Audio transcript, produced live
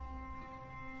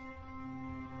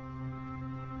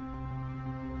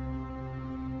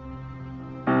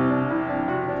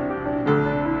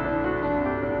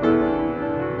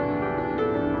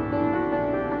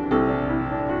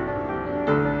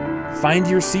Find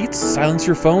your seats, silence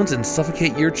your phones, and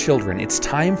suffocate your children. It's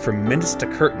time for Minutes to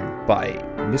Curtain by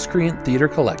Miscreant Theater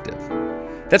Collective.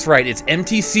 That's right, it's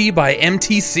MTC by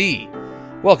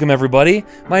MTC. Welcome, everybody.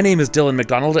 My name is Dylan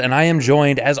McDonald, and I am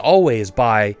joined, as always,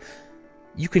 by...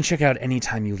 You can check out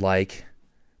anytime you like,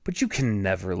 but you can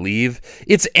never leave.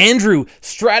 It's Andrew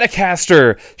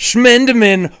Stratocaster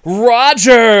Schmendeman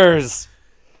Rogers!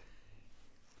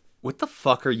 What the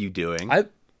fuck are you doing?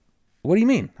 What do you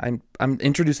mean? I'm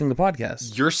introducing the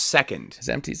podcast. You're second. It's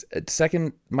empty.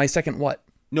 Second. My second what?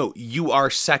 No, you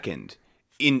are second.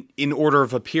 In order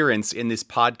of appearance in this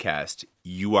podcast,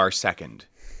 you are second.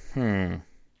 And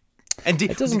And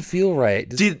it doesn't feel right.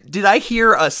 did I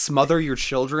hear a smother your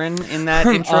children in that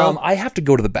intro? I have to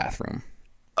go to the bathroom.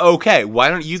 Okay, why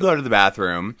don't you go to the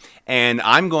bathroom, and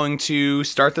I'm going to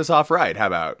start this off right. How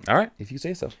about? All right, if you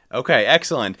say so. Okay,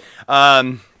 excellent.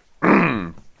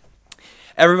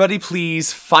 Everybody,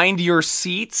 please find your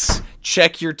seats,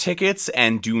 check your tickets,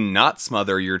 and do not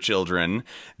smother your children.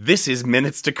 This is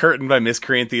Minutes to Curtain by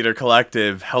Miscreant Theater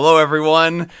Collective. Hello,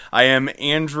 everyone. I am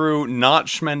Andrew Not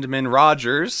Schmendeman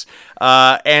Rogers,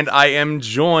 and I am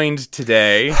joined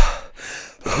today,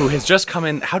 who has just come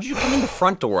in. How did you come in the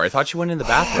front door? I thought you went in the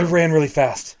bathroom. I ran really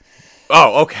fast.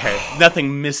 Oh, okay.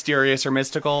 Nothing mysterious or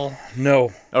mystical?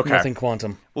 No. Okay. Nothing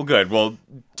quantum. Well, good. Well,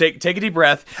 take a deep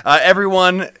breath.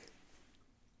 Everyone,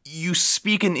 you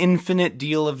speak an infinite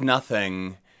deal of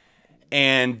nothing,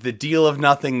 and the deal of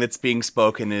nothing that's being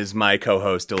spoken is my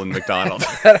co-host, Dylan McDonald.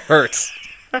 That hurts.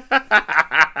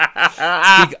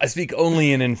 I speak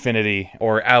only in infinity,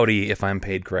 or Audi if I'm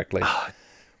paid correctly.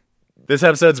 This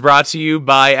episode's brought to you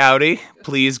by Audi.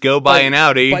 Please go buy an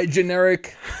Audi. By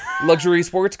generic luxury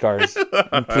sports cars.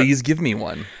 And please give me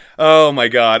one. Oh, my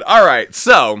God. All right,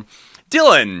 so,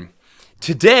 Dylan,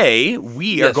 today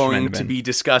we are going to be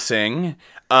discussing...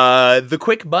 The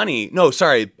Quick Bunny. No,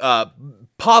 sorry.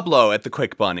 Pablo at the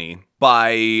Quick Bunny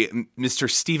by Mr.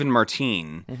 Stephen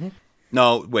Martin. Mm-hmm.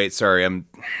 No, wait, sorry. I'm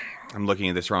looking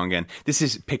at this wrong again. This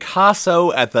is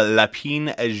Picasso at the Lapin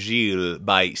Agile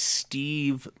by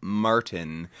Steve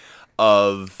Martin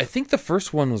of... I think the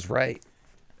first one was right.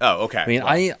 Oh, okay. I mean,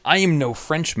 well. I am no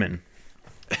Frenchman,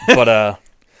 but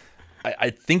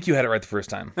I think you had it right the first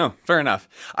time. Oh, fair enough.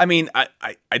 I mean, I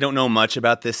don't know much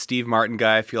about this Steve Martin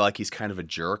guy. I feel like he's kind of a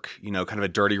jerk, kind of a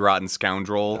dirty, rotten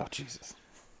scoundrel. Oh, Jesus.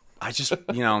 I just,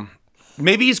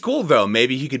 maybe he's cool, though.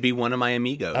 Maybe he could be one of my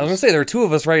amigos. I was going to say, there are two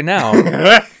of us right now.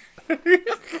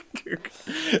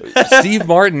 Steve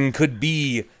Martin could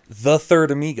be the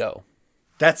third amigo.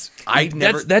 That's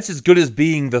as good as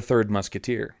being the third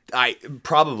musketeer.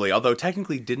 Probably, although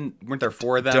technically weren't there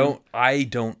four of them? I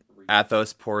don't.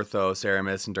 Athos, Porthos,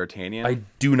 Aramis, and D'Artagnan? I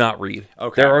do not read.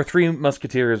 Okay. There are three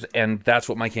musketeers, and that's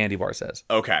what my candy bar says.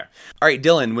 Okay. All right,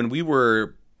 Dylan, when we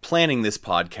were planning this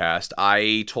podcast,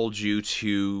 I told you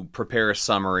to prepare a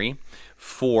summary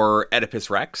for Oedipus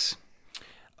Rex,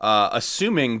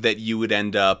 assuming that you would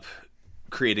end up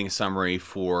creating a summary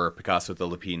for Picasso at the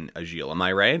Lapin Agile. Am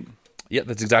I right? Yeah,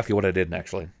 that's exactly what I did,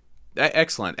 actually.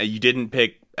 Excellent. You didn't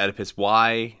pick Oedipus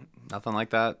Y? Nothing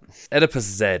like that? Oedipus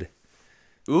Z.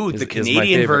 Ooh, the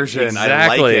Canadian version.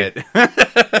 Exactly. I like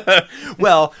it.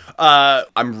 Well,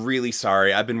 I'm really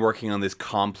sorry. I've been working on this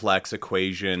complex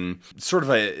equation, sort of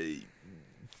a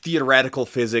theoretical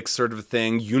physics sort of a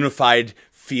thing, unified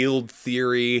field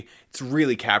theory. It's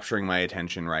really capturing my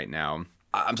attention right now.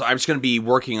 I'm just going to be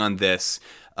working on this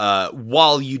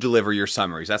while you deliver your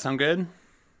summaries. That sound good?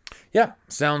 Yeah,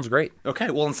 sounds great. Okay,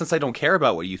 well, and since I don't care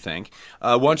about what you think,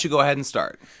 why don't you go ahead and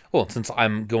start? Well, since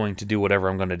I'm going to do whatever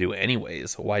I'm going to do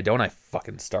anyways, why don't I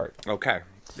fucking start? Okay,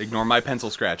 ignore my pencil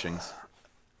scratchings.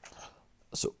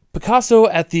 So, Picasso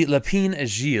at the Lapin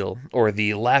Agile, or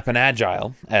the Lapin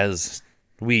Agile, as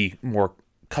we more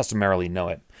customarily know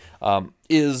it,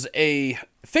 is a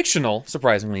fictional,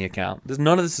 surprisingly, account.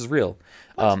 None of this is real.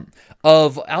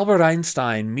 Of Albert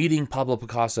Einstein meeting Pablo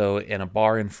Picasso in a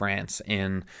bar in France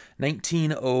in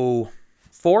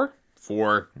 1904?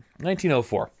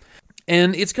 1904.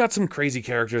 And it's got some crazy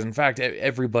characters. In fact,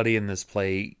 everybody in this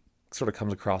play sort of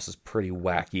comes across as pretty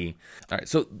wacky. All right,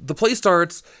 so the play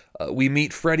starts. We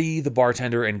meet Freddie, the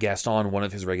bartender, and Gaston, one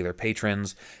of his regular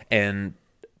patrons, and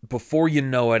before you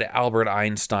know it, Albert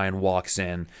Einstein walks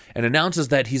in and announces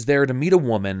that he's there to meet a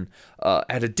woman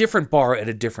at a different bar at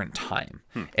a different time.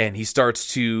 And he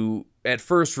starts to, at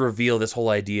first, reveal this whole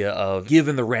idea of,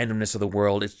 given the randomness of the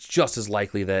world, it's just as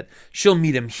likely that she'll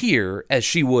meet him here as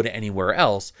she would anywhere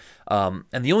else. And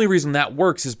the only reason that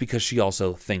works is because she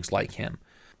also thinks like him.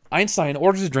 Einstein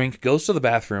orders a drink, goes to the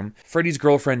bathroom. Freddy's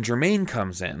girlfriend Germaine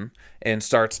comes in and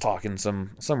starts talking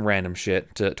some random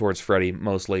shit towards Freddy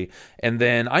mostly. And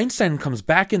then Einstein comes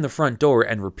back in the front door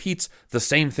and repeats the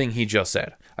same thing he just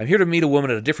said. I'm here to meet a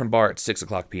woman at a different bar at 6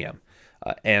 o'clock p.m.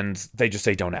 And they just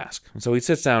say, don't ask. And so he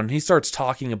sits down and he starts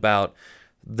talking about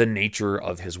the nature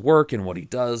of his work and what he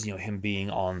does, him being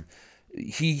on...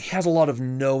 He has a lot of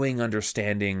knowing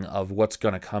understanding of what's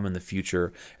going to come in the future,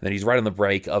 and then he's right on the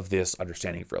break of this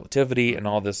understanding of relativity and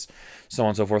all this, so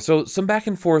on and so forth. So some back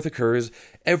and forth occurs.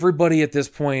 Everybody at this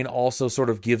point also sort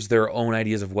of gives their own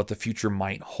ideas of what the future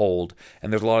might hold,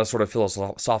 and there's a lot of sort of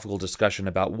philosophical discussion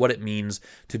about what it means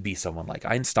to be someone like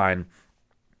Einstein.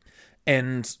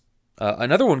 And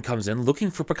another one comes in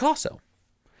looking for Picasso.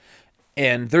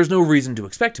 And there's no reason to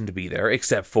expect him to be there,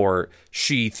 except for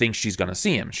she thinks she's going to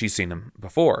see him. She's seen him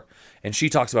before. And she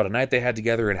talks about a night they had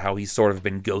together and how he's sort of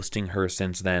been ghosting her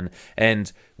since then. And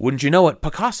wouldn't you know it,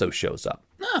 Picasso shows up.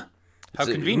 Huh. How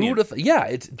convenient. Yeah,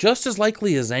 it's just as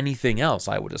likely as anything else,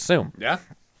 I would assume. Yeah.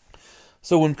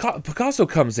 So when Picasso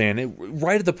comes in,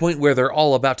 right at the point where they're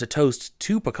all about to toast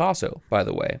to Picasso, by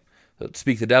the way,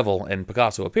 speak the devil, and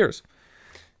Picasso appears.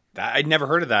 I'd never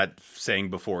heard of that saying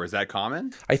before. Is that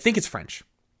common? I think it's French.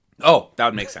 Oh, that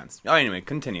would make sense. Oh, anyway,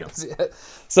 continue.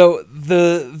 So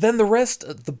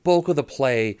the bulk of the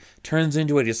play turns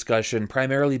into a discussion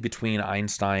primarily between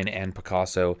Einstein and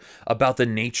Picasso about the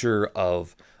nature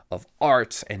of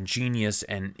art and genius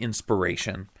and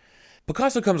inspiration.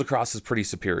 Picasso comes across as pretty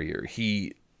superior.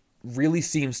 He really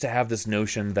seems to have this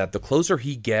notion that the closer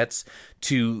he gets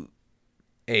to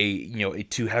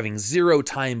to having zero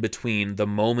time between the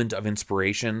moment of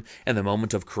inspiration and the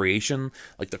moment of creation,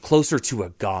 like the closer to a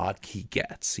god he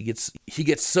gets. He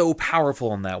gets so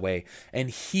powerful in that way, and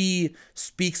he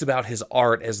speaks about his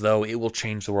art as though it will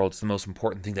change the world. It's the most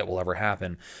important thing that will ever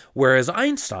happen. Whereas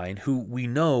Einstein, who we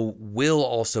know will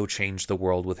also change the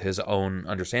world with his own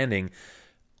understanding,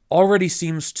 already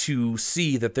seems to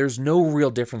see that there's no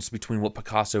real difference between what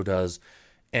Picasso does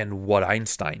and what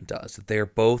Einstein does. They're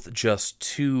both just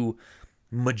two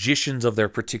magicians of their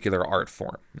particular art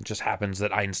form. It just happens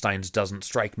that Einstein's doesn't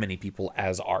strike many people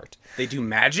as art. They do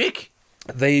magic?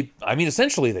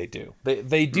 Essentially they do.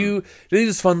 They do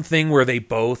this fun thing where they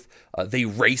both, they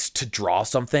race to draw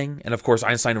something. And of course,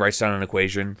 Einstein writes down an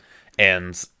equation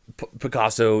and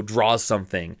Picasso draws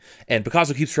something. And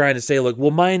Picasso keeps trying to say, like,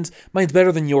 well, mine's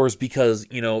better than yours because,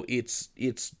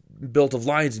 it's built of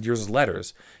lines and yours is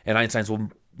letters. And Einstein's, well,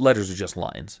 letters are just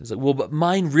lines. It's like, well, but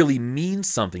mine really means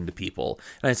something to people.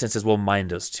 And Einstein says, well, mine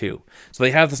does too. So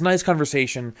they have this nice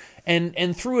conversation,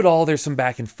 and through it all, there's some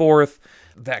back and forth,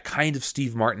 that kind of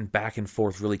Steve Martin back and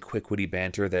forth, really quick, witty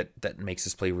banter that makes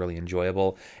this play really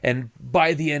enjoyable. And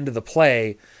by the end of the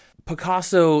play,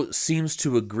 Picasso seems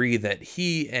to agree that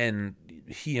he and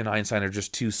Einstein are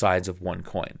just two sides of one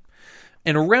coin.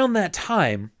 And around that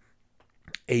time,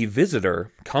 a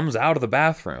visitor comes out of the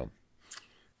bathroom.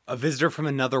 A visitor from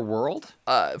another world?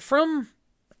 From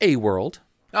a world.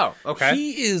 Oh, okay.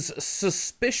 He is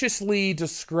suspiciously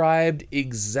described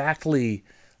exactly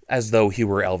as though he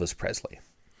were Elvis Presley.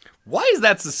 Why is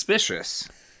that suspicious?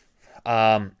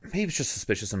 Maybe it's just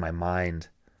suspicious in my mind.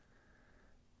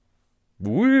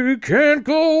 We can't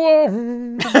go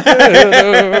on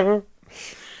together.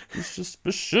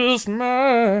 Suspicious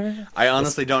mind. I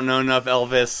honestly don't know enough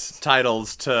Elvis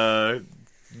titles to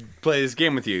play this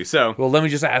game with you, so... Well, let me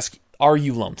just ask, are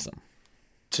you lonesome?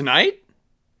 Tonight?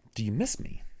 Do you miss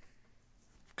me?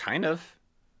 Kind of.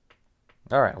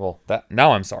 All right, well,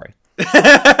 now I'm sorry.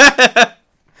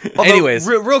 Although, anyways.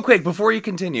 Real quick, before you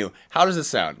continue, how does it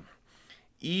sound?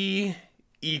 E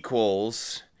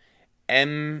equals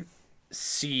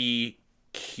MC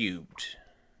cubed.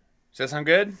 Does that sound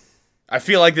good? I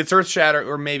feel like it's earth shatter,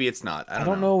 or maybe it's not. I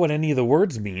don't know what any of the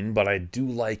words mean, but I do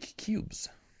like cubes.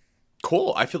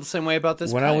 Cool. I feel the same way about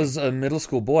this. When I was a middle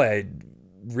school boy, I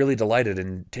really delighted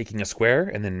in taking a square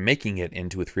and then making it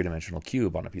into a three-dimensional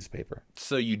cube on a piece of paper.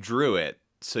 So you drew it,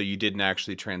 so you didn't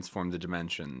actually transform the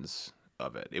dimensions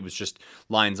of it. It was just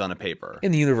lines on a paper.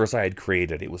 In the universe I had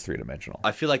created, it was three-dimensional.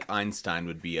 I feel like Einstein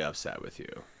would be upset with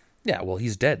you. Yeah, well,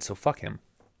 he's dead, so fuck him.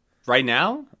 Right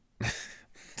now?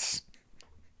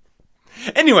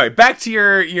 Anyway, back to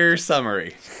your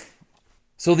summary.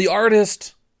 So the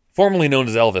artist, formerly known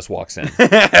as Elvis, walks in,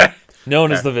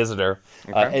 known as the visitor,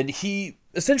 and he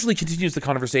essentially continues the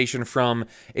conversation from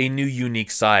a new, unique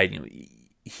side.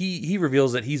 He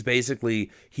reveals that he's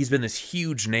been this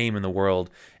huge name in the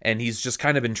world, and he's just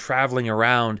kind of been traveling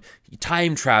around,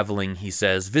 time traveling, he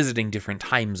says, visiting different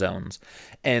time zones,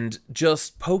 and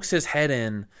just pokes his head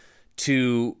in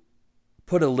to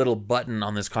put a little button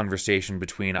on this conversation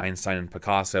between Einstein and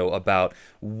Picasso about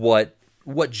what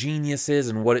genius is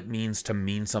and what it means to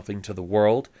mean something to the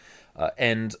world.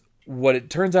 And what it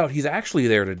turns out he's actually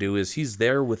there to do is he's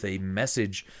there with a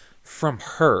message from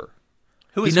her.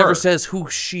 Who is he never her? says who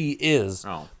she is,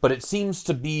 but it seems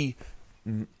to be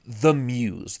the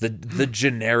Muse, the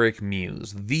generic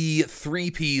Muse, the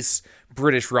three-piece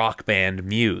British rock band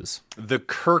Muse. The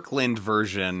Kirkland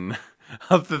version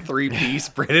of the three-piece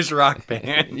British rock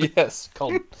band. Yes,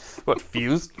 called, what,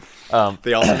 Fuse?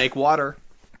 They also make water.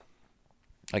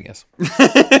 I guess.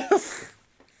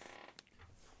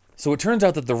 So it turns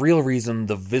out that the real reason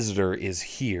the Visitor is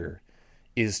here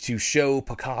is to show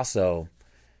Picasso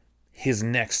his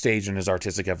next stage in his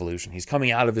artistic evolution. He's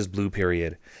coming out of his blue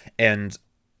period, and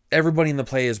everybody in the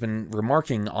play has been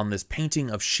remarking on this painting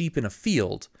of sheep in a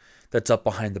field that's up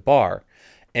behind the bar.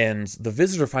 And the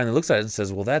Visitor finally looks at it and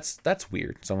says, well, that's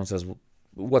weird. Someone says, well,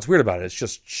 what's weird about it? It's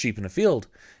just sheep in a field.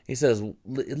 He says, well,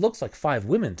 it looks like 5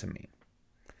 women to me.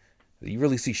 You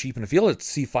really see sheep in a field, it's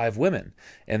see 5 women.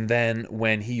 And then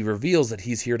when he reveals that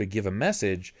he's here to give a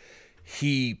message,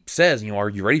 he says, are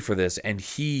you ready for this? And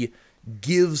he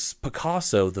gives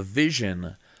Picasso the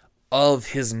vision of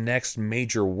his next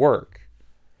major work,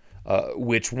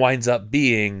 which winds up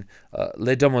being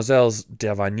Les Demoiselles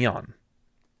d'Avignon.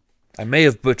 I may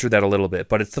have butchered that a little bit,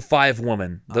 but it's the 5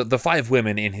 women, the 5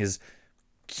 women in his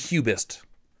Cubist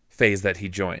phase that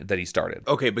he started.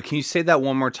 Okay, but can you say that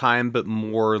one more time, but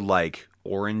more like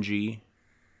orangey?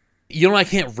 I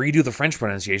can't redo the French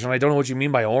pronunciation. I don't know what you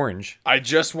mean by orange. I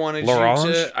just wanted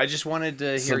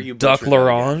to hear you duck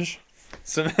l'orange.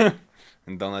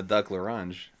 And dans la duck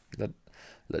l'orange.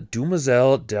 La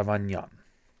Demoiselle d'Avignon.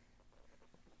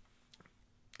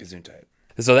 Gesundheit.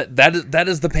 So that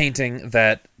is the painting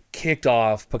that kicked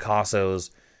off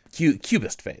Picasso's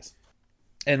Cubist phase.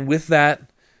 And with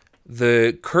that,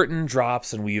 the curtain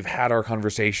drops, and we've had our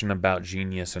conversation about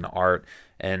genius and art.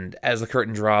 And as the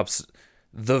curtain drops,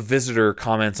 the Visitor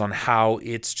comments on how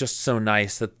it's just so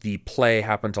nice that the play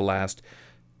happened to last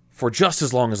for just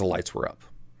as long as the lights were up.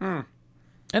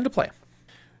 End of play.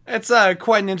 It's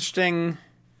quite an interesting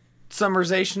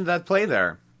summarization of that play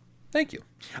there. Thank you.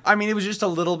 I mean, it was just a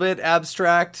little bit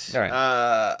abstract. All right.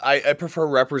 I prefer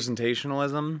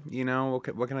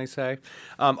representationalism, what can I say?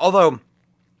 Although,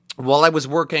 while I was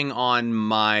working on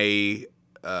my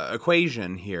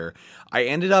equation here, I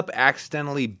ended up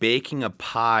accidentally baking a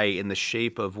pie in the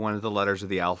shape of one of the letters of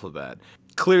the alphabet.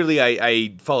 Clearly,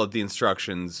 I followed the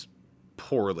instructions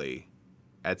poorly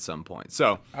at some point.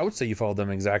 So I would say you followed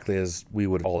them exactly as we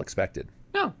would have all expected.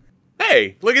 No.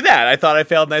 Hey, look at that. I thought I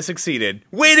failed and I succeeded.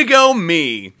 Way to go,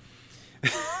 me.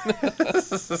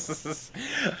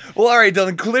 Well, all right,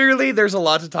 Dylan. Clearly, there's a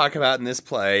lot to talk about in this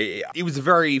play. It was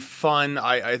very fun.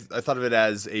 I thought of it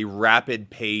as a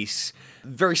rapid pace,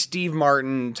 very Steve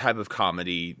Martin type of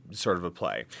comedy sort of a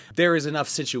play. There is enough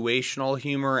situational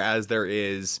humor as there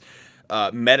is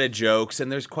meta jokes,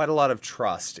 and there's quite a lot of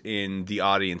trust in the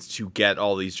audience to get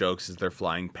all these jokes as they're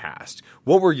flying past.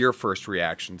 What were your first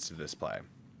reactions to this play?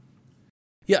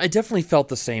 Yeah, I definitely felt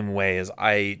the same way.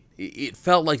 It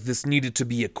felt like this needed to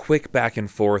be a quick back and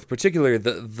forth, particularly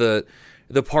the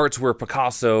parts where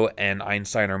Picasso and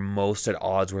Einstein are most at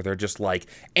odds, where they're just like,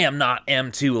 am not,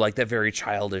 am too, like that very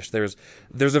childish. There's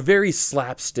a very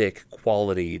slapstick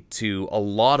quality to a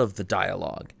lot of the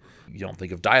dialogue. You don't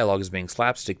think of dialogue as being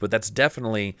slapstick, but that's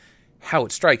definitely how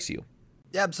it strikes you.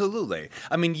 Absolutely.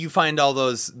 I mean, you find all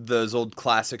those old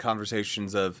classic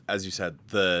conversations of, as you said,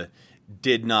 the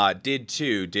did not, did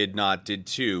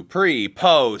to, pre,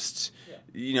 post,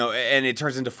 and it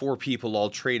turns into 4 people all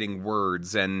trading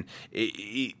words, and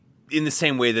in the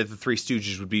same way that the Three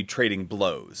Stooges would be trading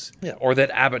blows. Yeah, or that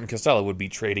Abbott and Costello would be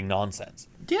trading nonsense.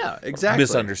 Yeah, exactly.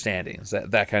 Misunderstandings,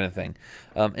 that kind of thing.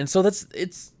 And so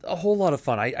it's a whole lot of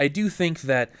fun. I do think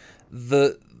that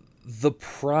the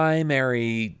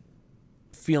primary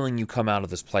feeling you come out of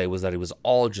this play was that it was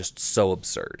all just so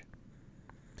absurd.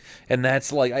 And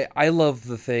that's like, I love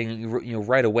the thing,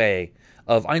 right away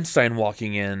of Einstein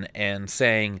walking in and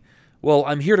saying, well,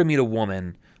 I'm here to meet a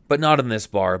woman, but not in this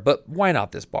bar, but why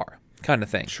not this bar? Kind of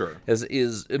thing. Sure.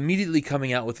 Is immediately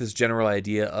coming out with this general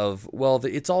idea of, well,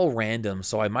 it's all random,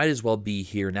 so I might as well be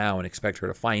here now and expect her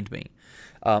to find me.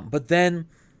 But then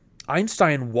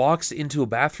Einstein walks into a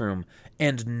bathroom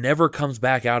and never comes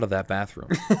back out of that bathroom.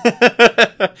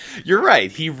 You're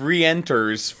right. He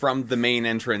re-enters from the main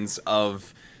entrance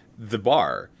of the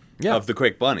bar, of the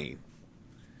Quick Bunny.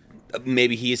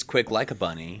 Maybe he is quick like a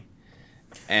bunny.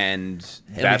 And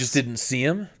we just didn't see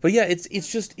him. But yeah,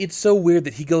 it's so weird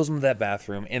that he goes into that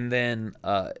bathroom and then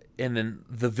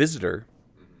the Visitor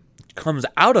comes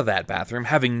out of that bathroom,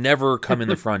 having never come in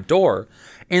the front door.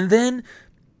 And then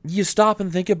you stop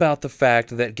and think about the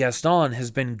fact that Gaston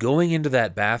has been going into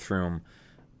that bathroom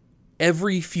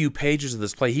every few pages of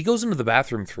this play. He goes into the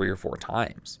bathroom 3 or 4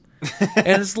 times.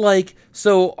 And it's like,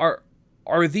 so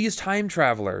are these time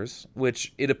travelers,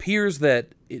 which it appears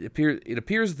that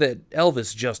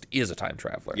Elvis just is a time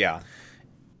traveler. Yeah.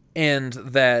 And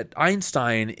that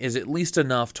Einstein is at least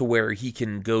enough to where he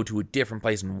can go to a different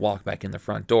place and walk back in the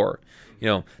front door. You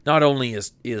know, not only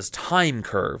is time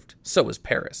curved, so is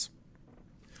Paris.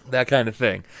 That kind of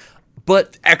thing.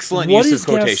 But excellent use of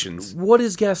quotations. What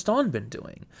has Gaston been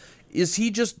doing?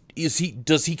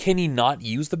 Can he not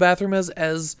use the bathroom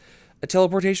as a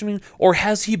teleportation means? Or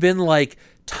has he been like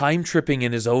time tripping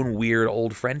in his own weird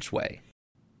old French way?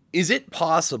 Is it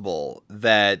possible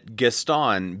that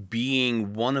Gaston,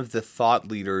 being one of the thought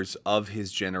leaders of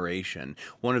his generation,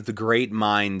 one of the great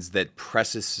minds that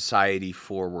presses society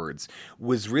forwards,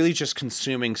 was really just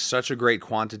consuming such a great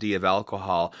quantity of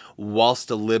alcohol whilst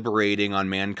deliberating on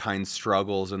mankind's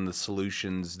struggles and the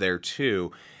solutions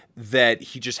thereto, that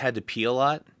he just had to pee a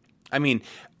lot? I mean,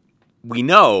 we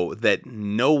know that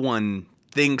no one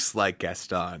thinks like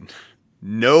Gaston.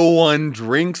 No one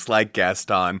drinks like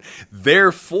Gaston.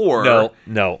 Therefore...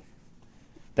 No.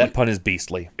 That pun is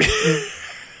beastly.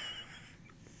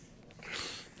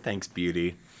 Thanks,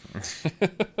 Beauty.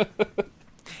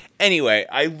 Anyway,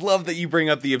 I love that you bring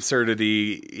up the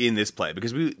absurdity in this play,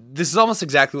 because this is almost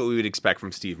exactly what we would expect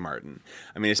from Steve Martin.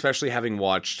 I mean, especially having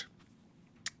watched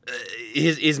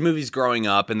his movies growing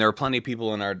up, and there are plenty of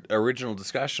people in our original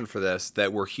discussion for this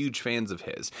that were huge fans of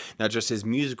his. Not just his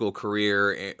musical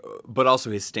career, but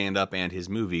also his stand-up and his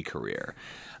movie career.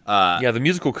 The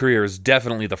musical career is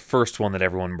definitely the first one that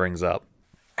everyone brings up.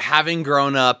 Having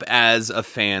grown up as a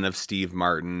fan of Steve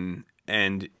Martin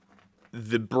and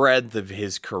the breadth of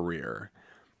his career,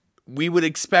 we would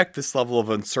expect this level of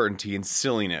uncertainty and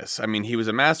silliness. I mean, he was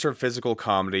a master of physical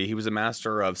comedy. He was a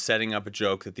master of setting up a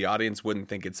joke that the audience wouldn't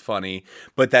think it's funny,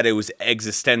 but that it was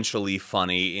existentially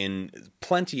funny in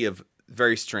plenty of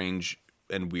very strange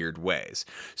and weird ways.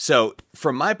 So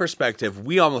from my perspective,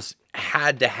 we almost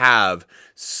had to have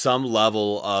some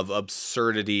level of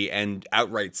absurdity and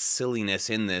outright silliness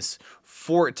in this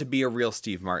for it to be a real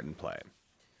Steve Martin play.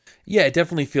 Yeah, it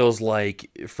definitely feels like,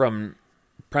 from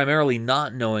primarily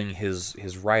not knowing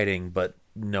his writing, but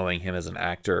knowing him as an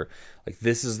actor, like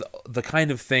this is the kind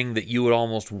of thing that you would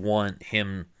almost want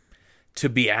him to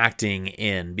be acting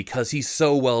in, because he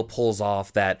so well pulls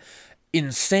off that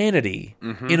insanity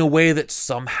in a way that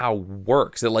somehow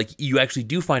works, that like you actually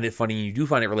do find it funny and you do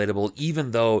find it relatable,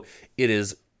 even though it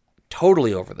is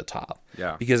totally over the top.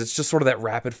 Yeah. Because it's just sort of that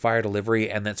rapid fire delivery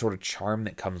and that sort of charm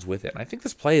that comes with it. And I think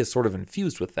this play is sort of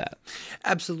infused with that.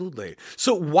 Absolutely.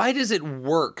 So why does it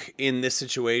work in this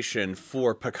situation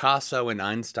for Picasso and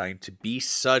Einstein to be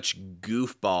such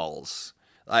goofballs?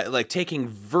 Like taking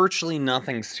virtually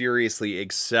nothing seriously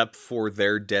except for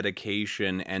their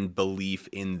dedication and belief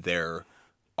in their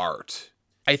art.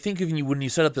 I think when you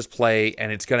set up this play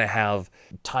and it's going to have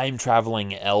time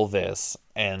traveling Elvis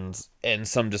and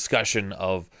some discussion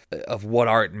of what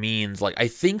art means, like I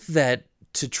think that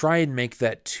to try and make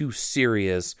that too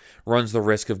serious runs the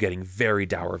risk of getting very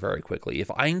dour very quickly.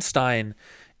 If Einstein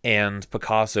and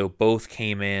Picasso both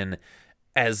came in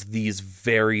as these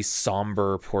very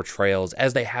somber portrayals,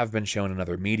 as they have been shown in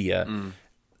other media,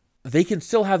 they can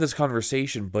still have this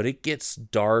conversation, but it gets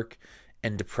dark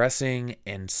and depressing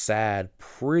and sad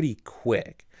pretty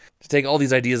quick. To take all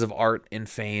these ideas of art and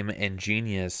fame and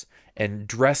genius and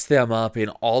dress them up in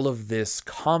all of this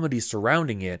comedy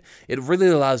surrounding it, it really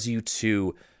allows you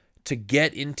to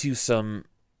get into some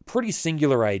pretty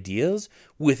singular ideas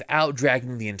without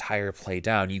dragging the entire play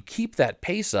down. You keep that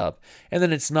pace up, and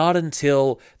then it's not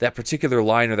until that particular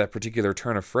line or that particular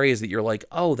turn of phrase that you're like,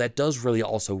 oh, that does really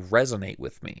also resonate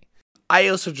with me. I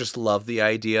also just love the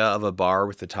idea of a bar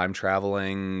with a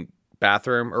time-traveling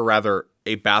bathroom, or rather,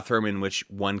 a bathroom in which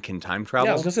one can time travel.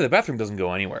 Yeah, I was going to say, the bathroom doesn't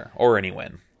go anywhere, or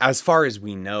anywhen. As far as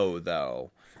we know,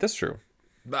 though. That's true.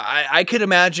 I could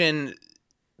imagine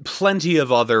plenty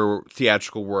of other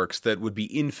theatrical works that would be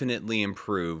infinitely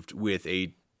improved with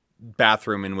a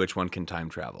bathroom in which one can time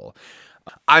travel.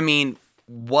 I mean,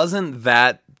 wasn't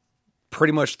that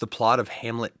pretty much the plot of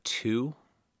Hamlet 2?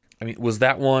 I mean, was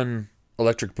that one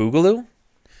Electric Boogaloo?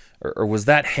 Or was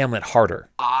that Hamlet Harder?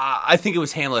 I think it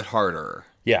was Hamlet Harder.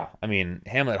 Yeah, I mean,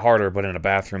 Hamlet Harder, but in a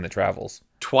bathroom that travels.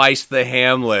 Twice the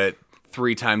Hamlet,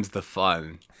 3 times the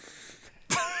fun.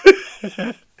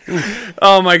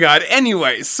 Oh my god.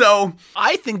 Anyway, so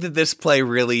I think that this play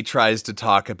really tries to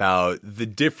talk about the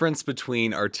difference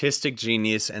between artistic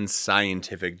genius and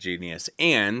scientific genius,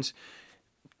 and,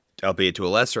 albeit to a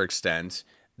lesser extent,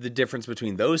 the difference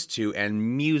between those two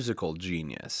and musical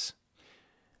genius.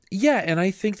 Yeah, and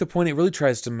I think the point it really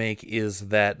tries to make is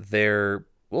that they're,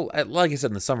 well, like I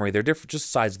said in the summary, they're different,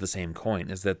 just sides of the same coin,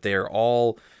 is that they're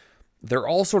all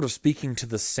sort of speaking to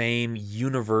the same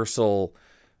universal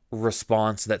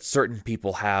response that certain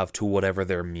people have to whatever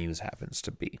their muse happens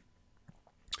to be.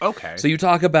 Okay. So you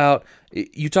talk about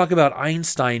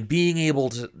Einstein being able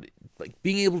to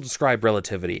describe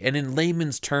relativity, and in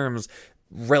layman's terms,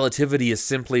 relativity is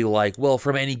simply like, well,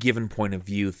 from any given point of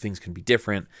view, things can be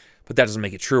different, but that doesn't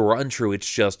make it true or untrue. It's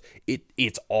just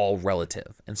it's all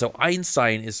relative. And so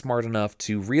Einstein is smart enough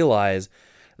to realize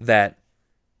that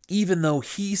even though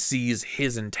he sees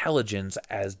his intelligence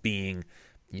as being,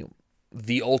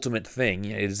 the ultimate thing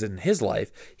it is in his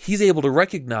life, he's able to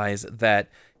recognize that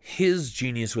his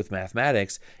genius with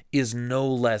mathematics is no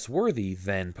less worthy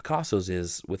than Picasso's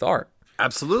is with art.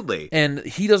 Absolutely. And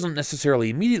he doesn't necessarily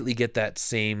immediately get that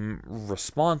same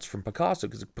response from Picasso,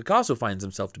 because Picasso finds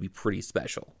himself to be pretty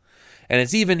special. And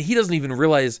he doesn't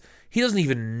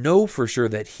even know for sure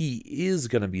that he is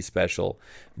going to be special,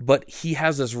 but he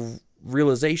has this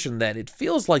realization that it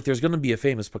feels like there's going to be a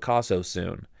famous Picasso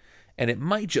soon, and it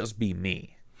might just be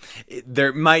me.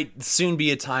 There might soon be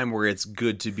a time where it's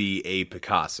good to be a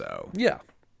Picasso. Yeah.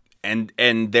 And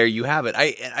there you have it.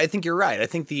 I think you're right. I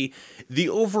think the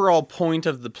overall point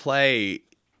of the play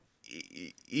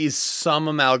is some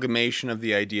amalgamation of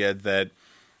the idea that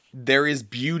there is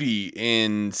beauty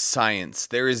in science.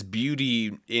 There is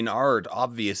beauty in art,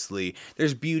 obviously.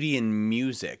 There's beauty in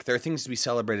music. There are things to be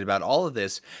celebrated about all of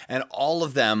this, and all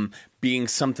of them, being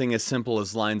something as simple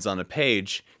as lines on a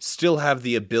page, still have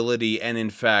the ability and, in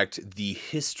fact, the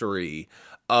history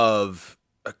of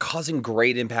causing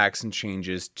great impacts and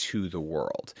changes to the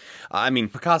world. I mean,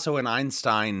 Picasso and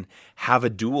Einstein have a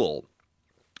duel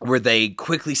where they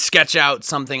quickly sketch out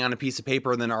something on a piece of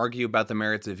paper and then argue about the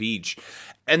merits of each.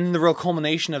 And the real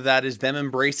culmination of that is them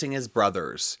embracing as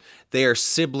brothers. They are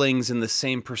siblings in the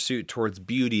same pursuit towards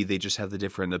beauty. They just have the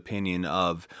different opinion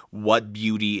of what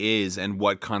beauty is and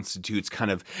what constitutes kind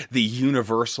of the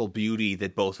universal beauty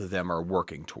that both of them are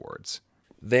working towards.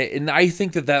 And I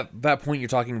think that point you're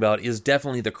talking about is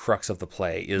definitely the crux of the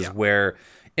play, where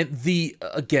the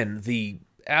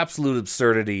absolute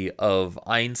absurdity of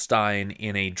Einstein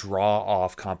in a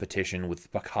draw-off competition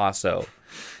with Picasso.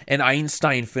 And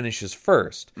Einstein finishes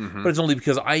first, but it's only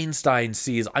because Einstein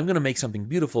sees, I'm going to make something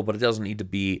beautiful, but it doesn't need to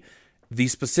be the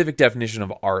specific definition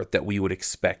of art that we would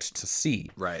expect to see.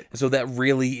 Right. And so that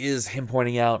really is him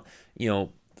pointing out,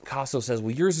 Picasso says,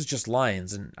 well, yours is just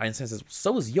lines. And Einstein says, well,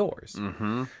 so is yours.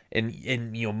 Mm-hmm.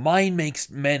 And mine makes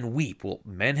men weep. Well,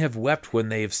 men have wept when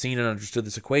they have seen and understood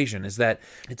this equation. Is that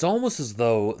it's almost as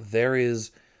though there is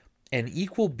an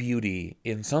equal beauty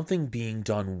in something being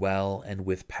done well and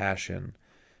with passion,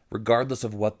 regardless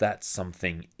of what that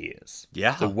something is.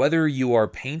 Yeah. So whether you are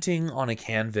painting on a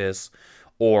canvas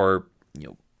or,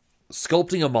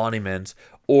 sculpting a monument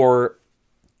or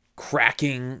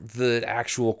cracking the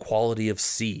actual quality of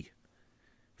C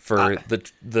for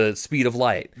the speed of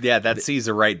light. Yeah, that C's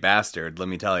a right bastard, let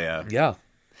me tell you. Yeah.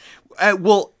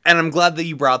 Well, and I'm glad that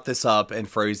you brought this up and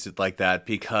phrased it like that,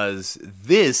 because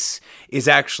this is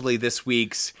actually this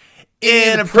week's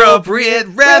Inappropriate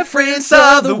Reference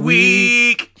of the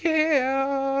Week.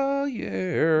 Yeah.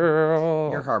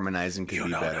 Your harmonizing could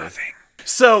be better. Nothing.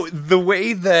 So the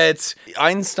way that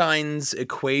Einstein's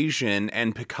equation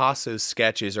and Picasso's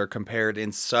sketches are compared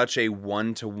in such a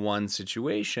one-to-one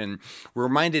situation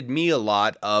reminded me a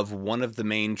lot of one of the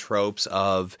main tropes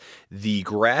of the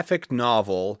graphic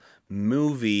novel,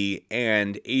 movie,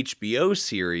 and HBO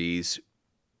series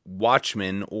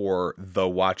Watchmen or The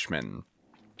Watchmen,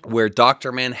 where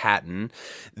Dr. Manhattan,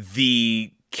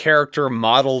 the character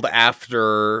modeled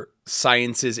after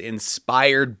sciences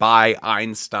inspired by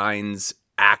Einstein's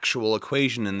actual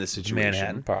equation in this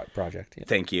situation. Manhattan Project. Yeah.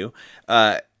 Thank you.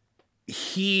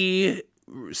 He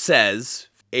says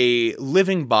a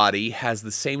living body has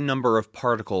the same number of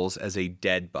particles as a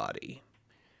dead body.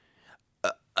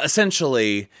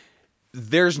 Essentially,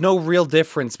 there's no real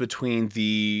difference between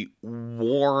the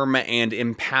warm and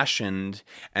impassioned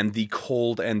and the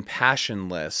cold and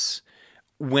passionless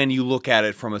when you look at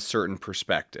it from a certain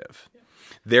perspective.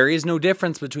 There is no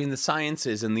difference between the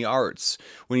sciences and the arts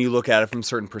when you look at it from a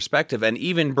certain perspective. And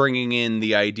even bringing in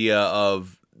the idea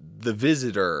of the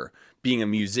visitor being a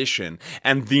musician,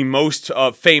 and the most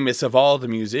famous of all the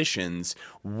musicians,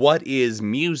 what is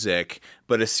music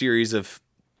but a series of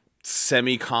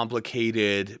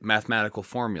semi-complicated mathematical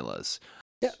formulas.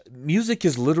 Yeah, music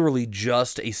is literally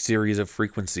just a series of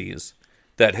frequencies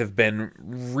that have been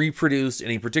reproduced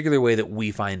in a particular way that we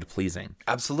find pleasing.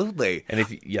 Absolutely. And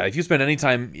if you spend any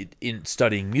time in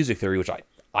studying music theory, which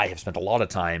I have spent a lot of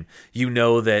time, you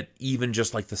know that even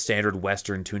just like the standard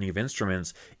Western tuning of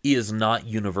instruments is not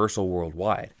universal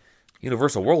worldwide.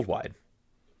 Universal worldwide.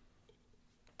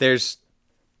 There's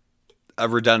a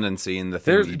redundancy in the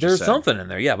thing there's something in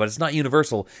there, yeah, but it's not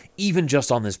universal, even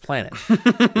just on this planet.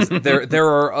 there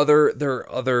are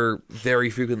other very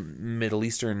frequent Middle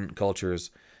Eastern cultures,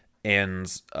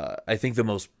 and I think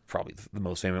probably the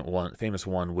most famous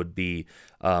one would be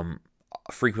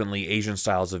frequently Asian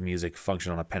styles of music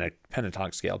function on a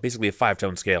pentatonic scale, basically a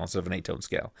 5-tone scale instead of an 8-tone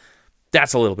scale.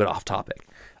 That's a little bit off topic,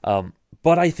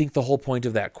 but I think the whole point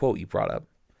of that quote you brought up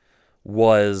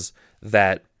was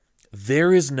that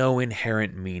there is no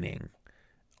inherent meaning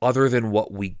other than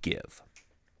what we give.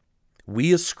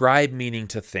 We ascribe meaning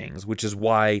to things, which is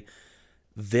why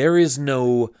there is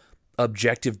no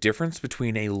objective difference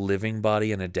between a living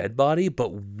body and a dead body,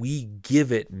 but we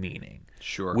give it meaning.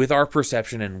 Sure. With our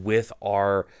perception and with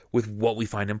what we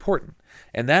find important.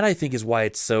 And that, I think, is why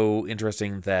it's so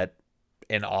interesting that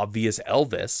an obvious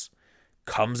Elvis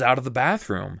comes out of the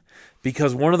bathroom,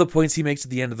 because one of the points he makes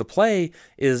at the end of the play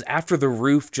is after the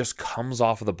roof just comes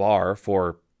off of the bar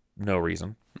for no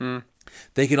reason.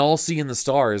 They can all see in the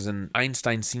stars, and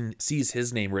Einstein sees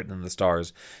his name written in the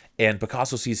stars, and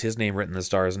Picasso sees his name written in the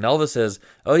stars, and Elvis says,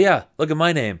 "Oh yeah, look at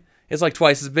my name. It's like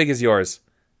twice as big as yours."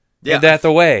 Yeah, and that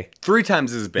the way 3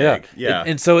 times as big. Yeah.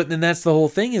 And so that's the whole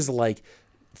thing, is like,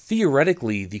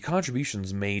 theoretically, the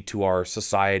contributions made to our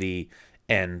society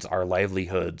and our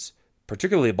livelihoods,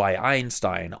 particularly by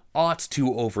Einstein, ought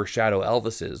to overshadow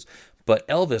Elvis's. But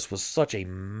Elvis was such a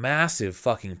massive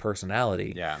fucking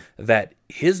personality that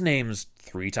his name's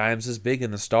 3 times as big in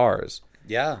the stars.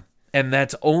 Yeah. And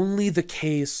that's only the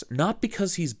case, not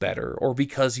because he's better or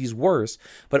because he's worse,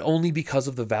 but only because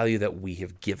of the value that we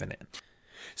have given it.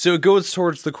 So it goes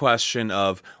towards the question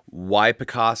of why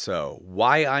Picasso,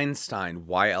 why Einstein,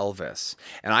 why Elvis?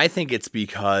 And I think it's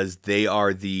because they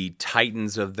are the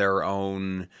titans of their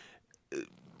own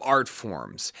art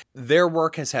forms. Their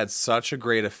work has had such a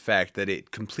great effect that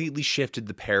it completely shifted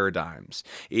the paradigms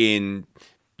in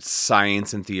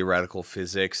science and theoretical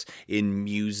physics, in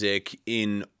music,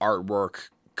 in artwork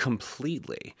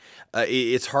completely.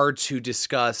 It's hard to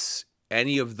discuss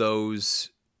any of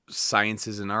those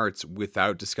sciences and arts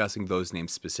without discussing those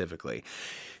names specifically.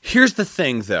 Here's the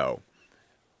thing, though.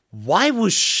 Why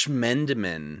was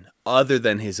Schmendeman, other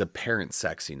than his apparent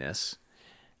sexiness,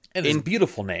 and his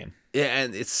beautiful name? Yeah,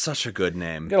 and it's such a good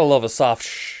name. You gotta love a soft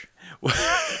shh.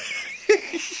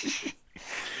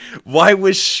 Why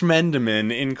was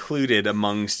Schmendeman included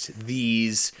amongst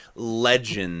these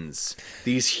legends,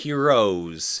 these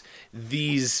heroes,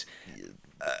 these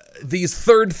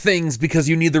third things, because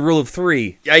you need the rule of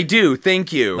 3. I do,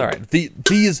 thank you. All right,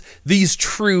 these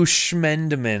true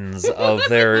Schmendemans of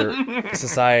their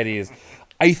societies.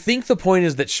 I think the point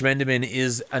is that Schmendeman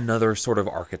is another sort of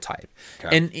archetype,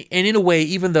 and in a way,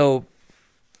 even though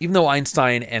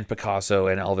Einstein and Picasso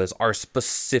and Elvis are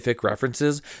specific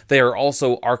references, they are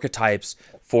also archetypes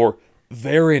for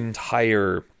their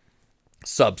entire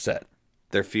subset,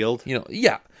 their field.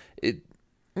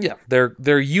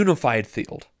 Their unified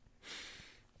field.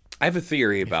 I have a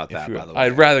theory about that, by the way.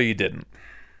 I'd rather you didn't.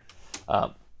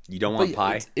 You don't want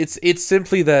pie? It's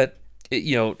simply that,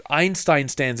 Einstein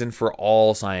stands in for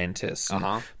all scientists.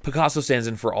 Picasso stands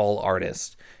in for all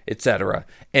artists, etc.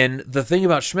 And the thing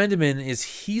about Schmendeman is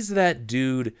he's that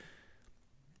dude.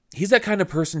 He's that kind of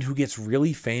person who gets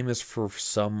really famous for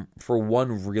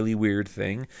one really weird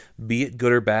thing, be it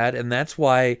good or bad, and that's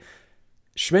why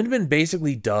Schmendeman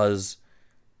basically does.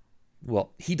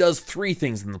 Well, he does 3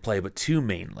 things in the play, but 2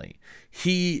 mainly.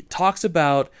 He talks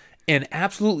about an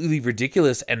absolutely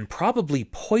ridiculous and probably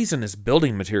poisonous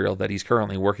building material that he's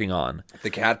currently working on.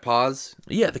 The cat paws?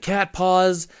 Yeah, the cat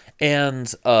paws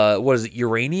and, what is it,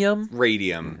 uranium?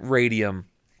 Radium.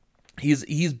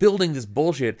 He's building this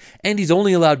bullshit, and he's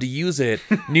only allowed to use it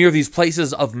near these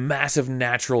places of massive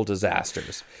natural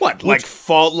disasters. Like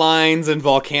fault lines and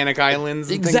volcanic islands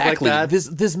and exactly. things like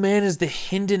that? This man is the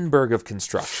Hindenburg of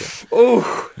construction.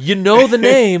 Oh, you know the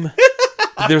name.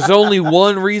 There's only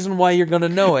one reason why you're going to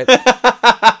know it.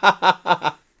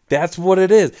 That's what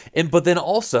it is. But then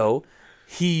also,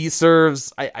 he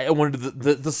serves, I wanted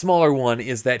the smaller one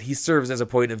is that he serves as a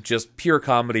point of just pure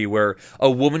comedy where a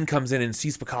woman comes in and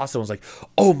sees Picasso and is like,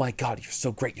 "Oh my God, you're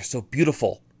so great, you're so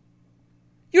beautiful.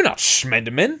 You're not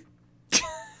Schmendeman."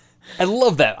 I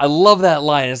love that. I love that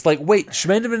line. It's like, wait,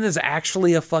 Schmendeman is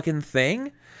actually a fucking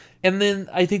thing? And then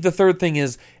I think the third thing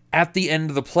is, at the end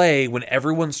of the play, when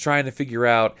everyone's trying to figure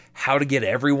out how to get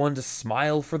everyone to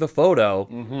smile for the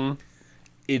photo,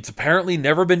 it's apparently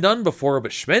never been done before,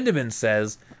 but Schmendeman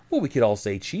says, well, we could all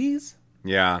say cheese.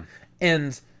 Yeah.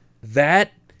 And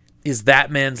that is that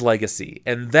man's legacy.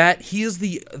 And that he is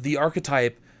the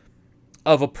archetype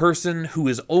of a person who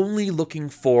is only looking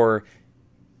for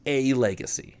a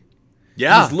legacy.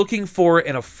 Yeah. He's looking for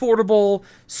an affordable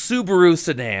Subaru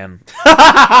sedan.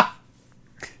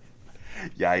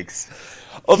 Yikes.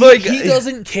 Although he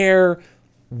doesn't care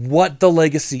what the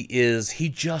legacy is, he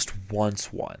just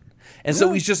wants one. And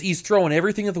so he's throwing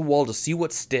everything at the wall to see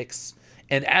what sticks.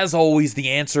 And as always, the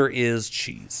answer is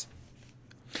cheese.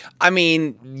 I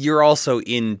mean, you're also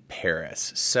in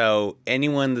Paris, so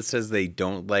anyone that says they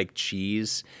don't like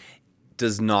cheese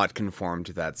does not conform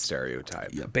to that stereotype.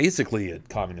 Yeah, basically a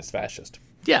communist fascist.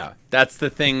 Yeah, that's the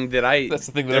thing that I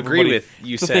agree with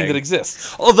you saying. It's the thing that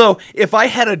exists. Although, if I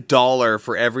had $1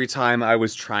 for every time I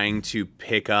was trying to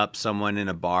pick up someone in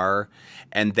a bar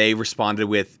and they responded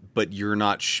with, but you're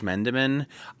not Schmendeman,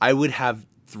 I would have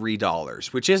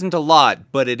 $3, which isn't a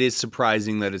lot, but it is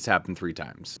surprising that it's happened 3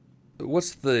 times.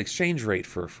 What's the exchange rate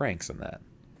for francs in that?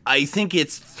 I think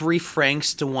it's 3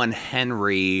 francs to 1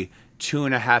 Henry,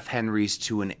 2.5 Henrys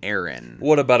to an Aaron.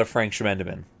 What about a Frank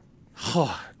Schmendeman?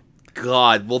 Oh,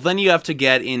 God. Well, then you have to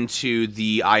get into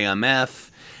the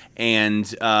IMF and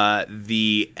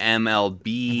the MLB.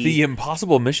 The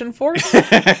Impossible Mission Force?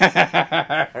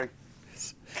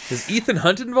 Is Ethan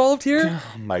Hunt involved here?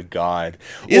 Oh, my God.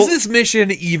 Is this mission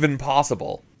even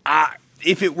possible?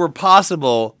 If it were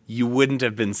possible, you wouldn't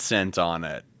have been sent on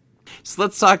it. So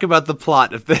let's talk about the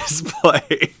plot of this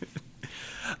play.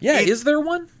 Yeah, is there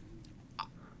one?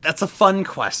 That's a fun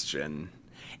question.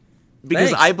 Because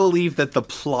Thanks. I believe that the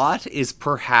plot is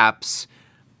perhaps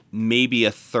maybe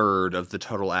a third of the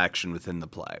total action within the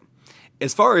play.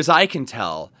 As far as I can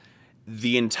tell,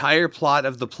 the entire plot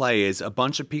of the play is a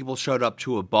bunch of people showed up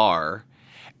to a bar,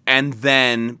 and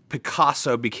then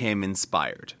Picasso became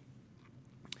inspired.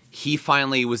 He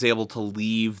finally was able to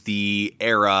leave the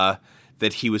era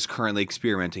that he was currently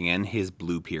experimenting in, his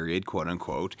blue period, quote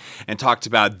unquote, and talked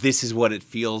about this is what it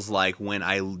feels like when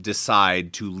I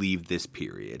decide to leave this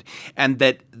period. And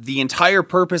that the entire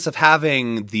purpose of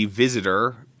having the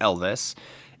visitor, Elvis,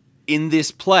 in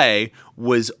this play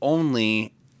was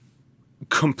only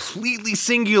completely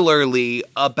singularly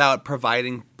about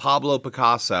providing Pablo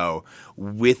Picasso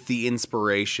with the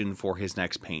inspiration for his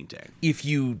next painting. If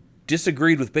you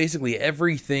disagreed with basically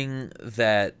everything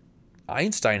that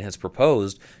Einstein has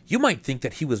proposed, you might think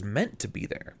that he was meant to be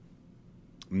there.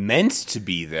 Meant to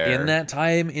be there? In that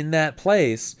time, in that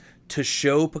place, to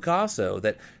show Picasso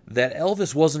that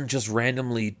Elvis wasn't just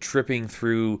randomly tripping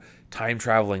through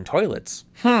time-traveling toilets.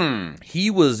 He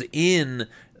was in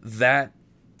that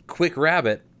quick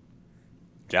rabbit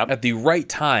at the right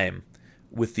time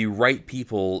with the right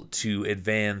people to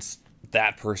advance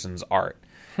that person's art.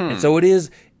 And so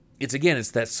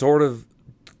it's that sort of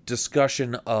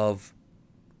discussion of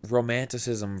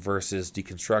romanticism versus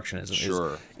deconstructionism.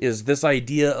 Sure. Is this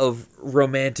idea of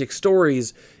romantic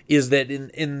stories is that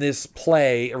in this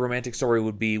play, a romantic story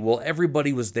would be, well,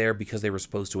 everybody was there because they were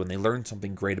supposed to and they learned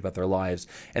something great about their lives.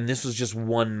 And this was just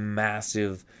one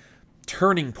massive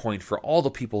turning point for all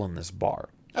the people in this bar.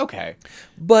 Okay.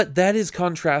 But that is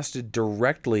contrasted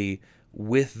directly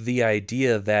with the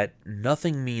idea that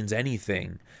nothing means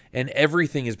anything and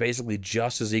everything is basically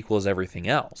just as equal as everything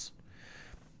else.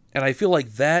 And I feel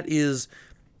like that is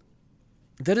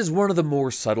one of the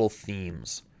more subtle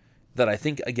themes that I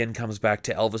think, again, comes back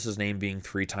to Elvis's name being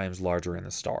 3 times larger in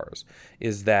the stars,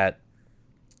 is that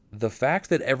the fact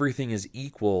that everything is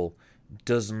equal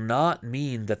does not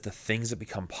mean that the things that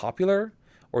become popular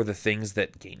or the things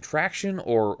that gain traction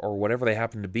or whatever they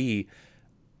happen to be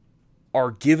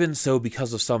are given so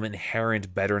because of some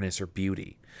inherent betterness or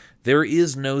beauty. There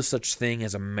is no such thing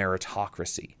as a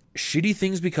meritocracy. Shitty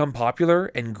things become popular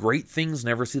and great things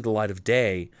never see the light of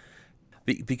day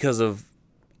because of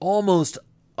almost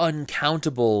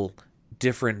uncountable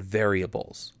different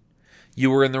variables. You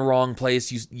were in the wrong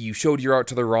place, you showed your art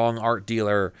to the wrong art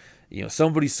dealer,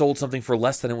 somebody sold something for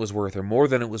less than it was worth or more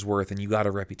than it was worth and you got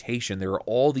a reputation. There are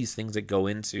all these things that go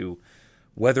into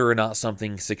whether or not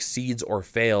something succeeds or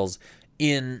fails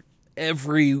in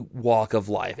every walk of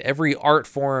life, every art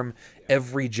form,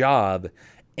 every job.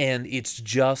 And it's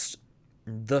just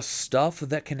the stuff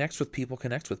that connects with people.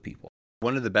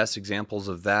 One of the best examples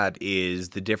of that is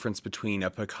the difference between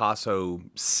a Picasso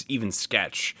even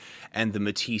sketch and the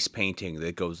Matisse painting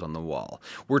that goes on the wall.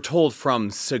 We're told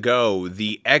from Segot,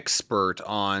 the expert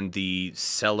on the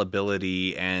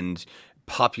sellability and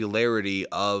popularity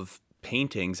of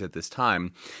paintings at this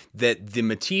time, that the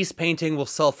Matisse painting will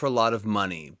sell for a lot of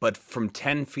money, but from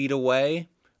 10 feet away,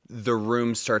 the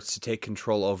room starts to take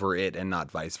control over it and not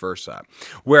vice versa.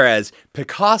 Whereas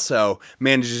Picasso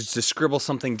manages to scribble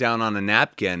something down on a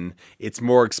napkin. It's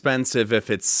more expensive if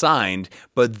it's signed,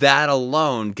 but that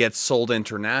alone gets sold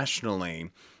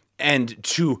internationally. And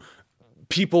to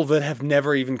people that have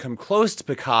never even come close to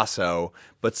Picasso,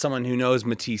 but someone who knows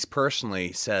Matisse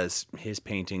personally says his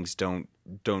paintings don't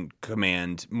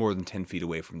command more than 10 feet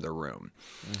away from the room.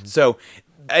 Mm-hmm. So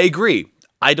I agree.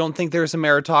 I don't think there's a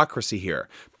meritocracy here.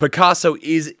 Picasso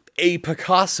is a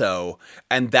Picasso,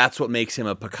 and that's what makes him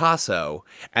a Picasso.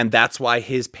 And that's why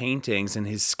his paintings and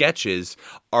his sketches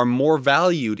are more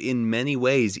valued in many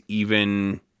ways,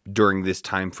 even during this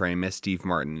time frame, as Steve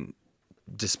Martin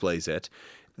displays it,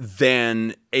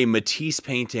 than a Matisse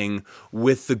painting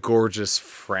with the gorgeous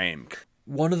frame.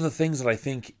 One of the things that I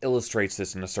think illustrates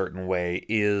this in a certain way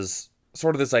is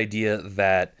sort of this idea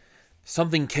that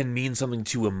something can mean something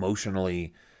too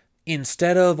emotionally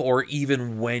instead of, or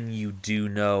even when you do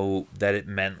know that it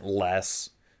meant less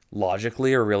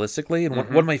logically or realistically. And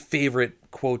one of my favorite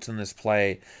quotes in this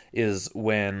play is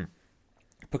when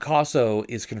Picasso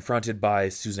is confronted by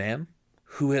Suzanne,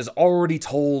 who has already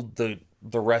told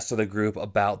the rest of the group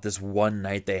about this one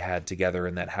night they had together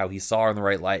and that how he saw her in the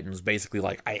right light and was basically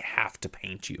like, I have to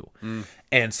paint you.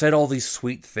 And said all these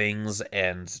sweet things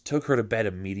and took her to bed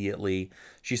immediately.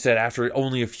 She said after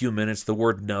only a few minutes, the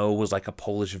word no was like a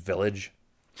Polish village.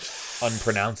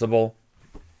 Unpronounceable.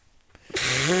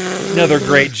 Another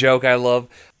great joke I love.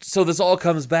 So this all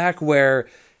comes back where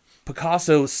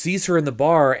Picasso sees her in the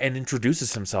bar and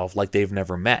introduces himself like they've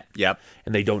never met. Yep.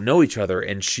 And they don't know each other.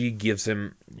 And she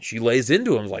lays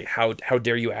into him like, how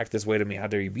dare you act this way to me? How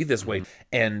dare you be this way?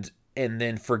 And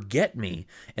then forget me.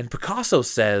 And Picasso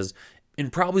says, in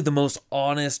probably the most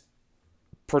honest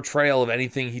portrayal of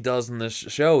anything he does in this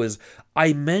show, is,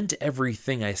 I meant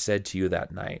everything I said to you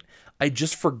that night. I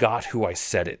just forgot who I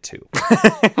said it to.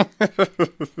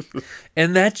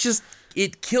 And that just,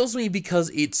 it kills me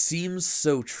because it seems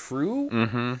so true.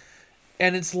 Mm-hmm.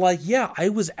 And it's like, yeah, I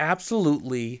was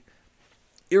absolutely,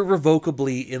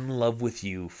 irrevocably in love with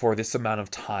you for this amount of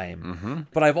time. Mm-hmm.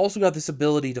 But I've also got this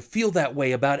ability to feel that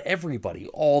way about everybody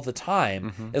all the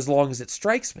time, as long as it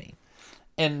strikes me.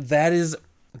 And that is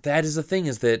the thing,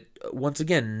 is that, once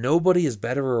again, nobody is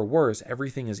better or worse.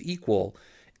 Everything is equal.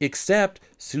 Except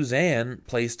Suzanne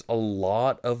placed a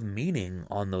lot of meaning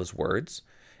on those words,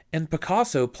 and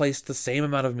Picasso placed the same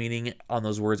amount of meaning on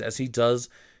those words as he does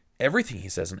everything he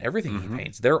says and everything he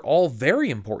paints. They're all very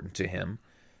important to him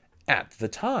at the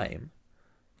time.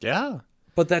 Yeah.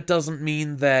 But that doesn't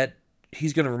mean that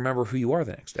he's going to remember who you are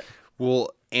the next day. Well,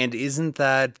 and isn't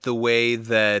that the way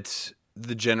that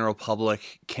the general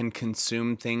public can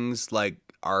consume things like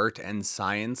art and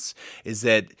science, is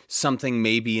that something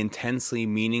may be intensely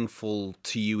meaningful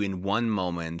to you in one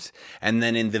moment, and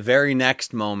then in the very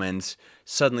next moment,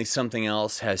 suddenly something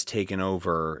else has taken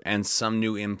over, and some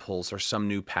new impulse or some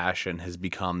new passion has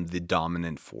become the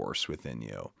dominant force within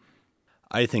you.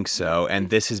 I think so,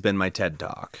 and this has been my TED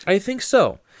Talk. I think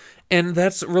so. And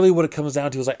that's really what it comes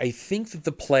down to, is like, I think that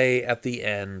the play at the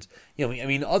end, I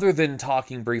mean, other than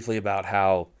talking briefly about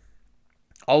how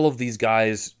all of these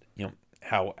guys,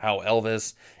 how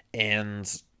Elvis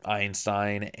and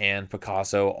Einstein and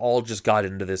Picasso all just got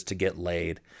into this to get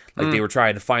laid. Like they were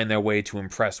trying to find their way to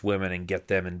impress women and get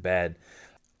them in bed.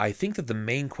 I think that the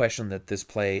main question that this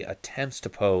play attempts to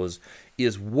pose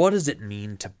is, what does it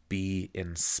mean to be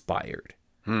inspired?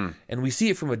 And we see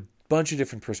it from a bunch of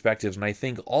different perspectives, and I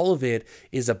think all of it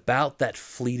is about that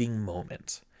fleeting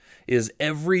moment. Is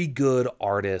every good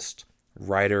artist,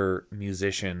 writer,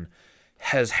 musician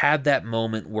has had that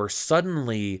moment where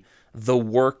suddenly the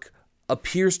work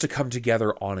appears to come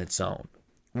together on its own,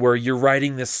 where you're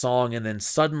writing this song and then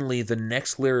suddenly the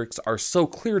next lyrics are so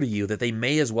clear to you that they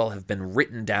may as well have been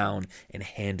written down and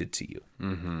handed to you.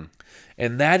 Mm-hmm.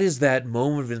 And that is that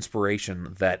moment of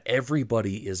inspiration that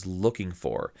everybody is looking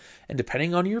for. And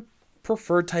depending on your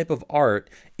preferred type of art,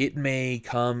 it may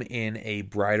come in a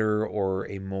brighter or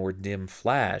a more dim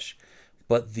flash,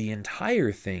 but the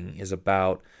entire thing is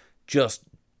about just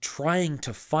trying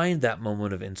to find that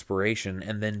moment of inspiration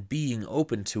and then being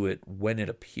open to it when it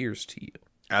appears to you.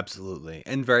 Absolutely.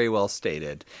 And very well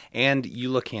stated. And you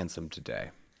look handsome today.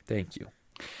 Thank you.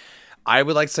 I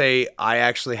would like to say I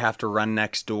actually have to run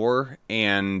next door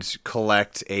and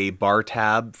collect a bar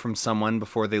tab from someone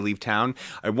before they leave town.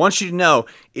 I want you to know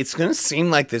it's going to seem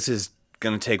like this is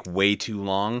going to take way too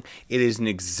long. It is an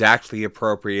exactly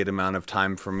appropriate amount of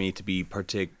time for me to be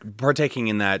partaking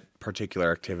in that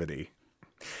particular activity.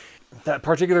 That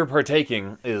particular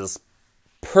partaking is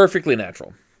perfectly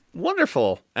natural.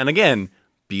 Wonderful. And again,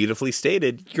 beautifully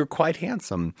stated, you're quite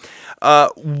handsome.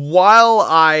 While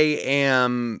I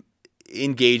am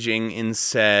engaging in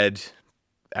said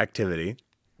activity.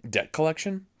 Debt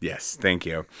collection? Yes, thank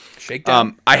you.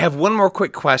 Shakedown? I have one more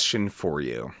quick question for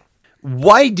you.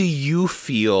 Why do you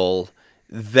feel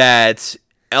that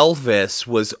Elvis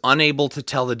was unable to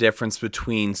tell the difference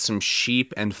between some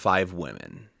sheep and 5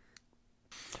 women?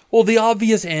 Well, the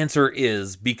obvious answer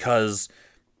is because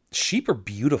sheep are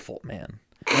beautiful, man.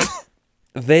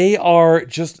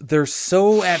 They're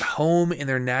so at home in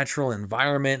their natural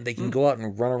environment. They can go out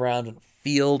and run around in a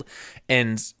field,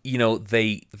 and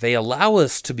they allow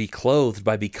us to be clothed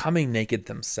by becoming naked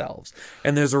themselves.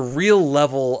 And there's a real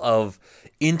level of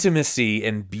intimacy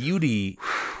and beauty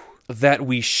that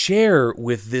we share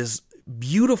with this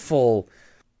beautiful,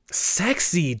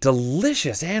 sexy,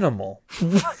 delicious animal.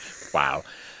 Wow.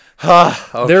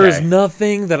 Okay. There is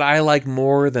nothing that I like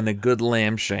more than a good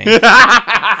lamb shank.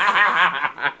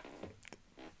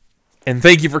 And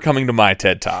thank you for coming to my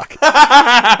TED Talk.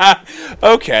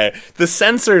 Okay, the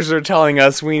censors are telling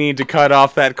us we need to cut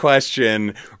off that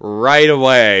question right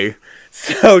away.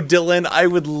 So, Dylan, I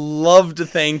would love to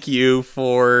thank you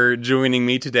for joining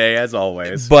me today, as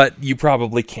always. But you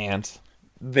probably can't.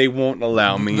 They won't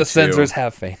allow me to. The censors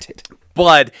have fainted.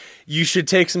 But you should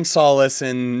take some solace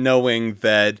in knowing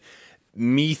that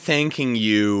me thanking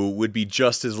you would be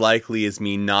just as likely as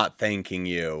me not thanking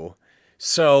you.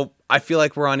 So I feel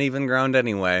like we're on even ground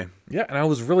anyway. Yeah, and I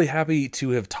was really happy to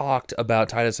have talked about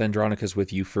Titus Andronicus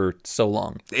with you for so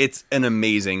long. It's an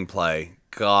amazing play.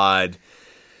 God.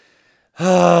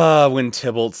 When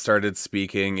Tybalt started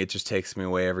speaking, it just takes me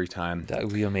away every time.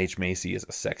 William H. Macy is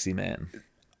a sexy man.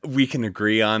 We can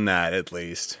agree on that, at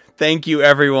least. Thank you,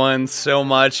 everyone, so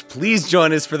much. Please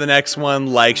join us for the next one.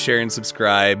 Like, share, and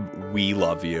subscribe. We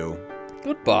love you.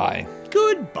 Goodbye.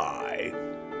 Goodbye.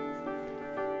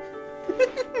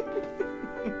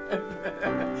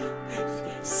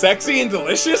 Sexy and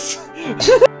delicious?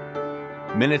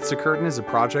 Minutes to Curtain is a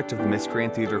project of the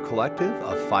Miscreant Theater Collective,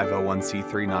 a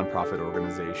 501c3 nonprofit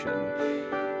organization.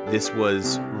 This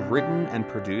was written and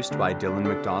produced by Dylan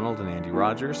McDonald and Andy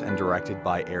Rogers, and directed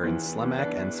by Aaron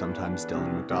Slemek and sometimes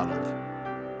Dylan McDonald.